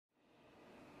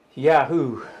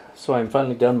Yahoo! So I'm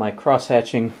finally done my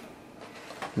cross-hatching.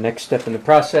 Next step in the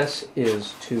process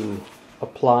is to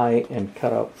apply and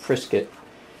cut out Frisket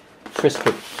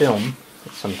film,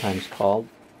 it's sometimes called.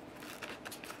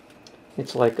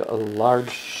 It's like a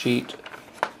large sheet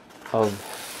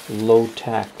of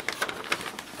low-tack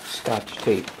Scotch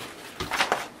tape.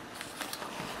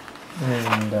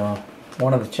 And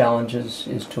one of the challenges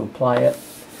is to apply it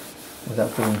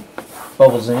without getting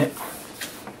bubbles in it,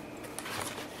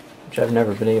 which I've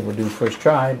never been able to do first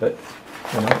try, but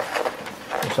you know,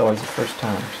 it's always the first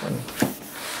time, so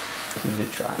give it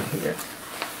a try here.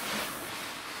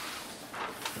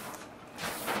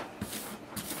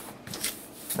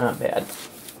 Not bad.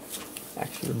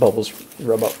 Actually, the bubbles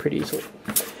rub out pretty easily.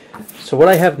 So what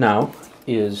I have now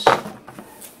is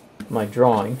my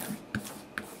drawing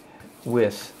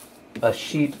with a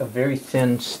sheet of very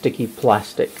thin, sticky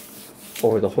plastic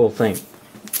over the whole thing.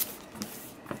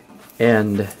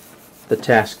 And the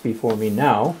task before me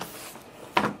now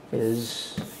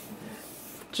is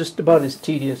just about as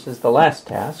tedious as the last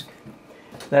task.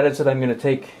 That is that I'm going to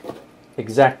take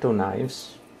X-Acto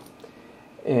knives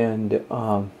and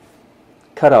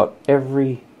cut out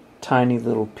every tiny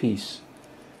little piece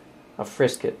of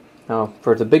Frisket. Now,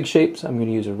 for the big shapes, I'm going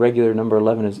to use a regular number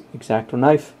 11 X-Acto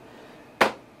knife.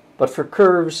 But for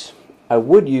curves, I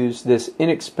would use this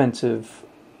inexpensive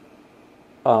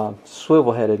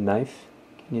swivel-headed knife.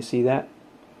 Can you see that?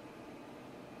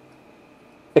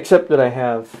 Except that I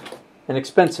have an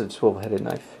expensive swivel-headed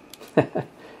knife.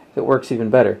 It works even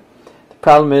better. The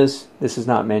problem is, this is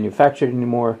not manufactured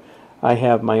anymore. I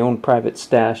have my own private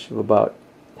stash of about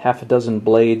half a dozen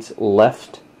blades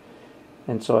left,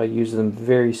 and so I use them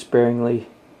very sparingly,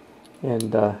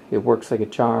 and it works like a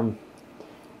charm.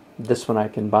 This one I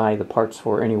can buy the parts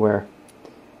for anywhere,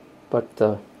 but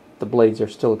the blades are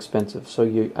still expensive, so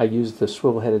I use the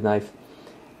swivel-headed knife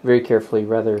very carefully,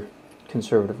 rather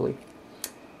conservatively.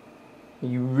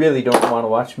 You really don't want to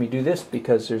watch me do this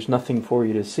because there's nothing for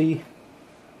you to see.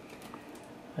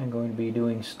 I'm going to be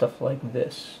doing stuff like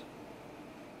this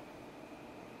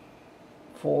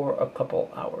for a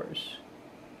couple hours,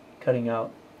 cutting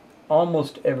out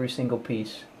almost every single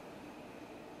piece.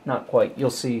 Not quite.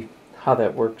 You'll see how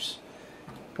that works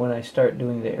when I start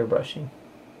doing the airbrushing.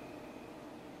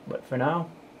 But for now,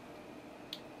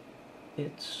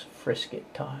 it's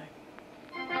Frisket time.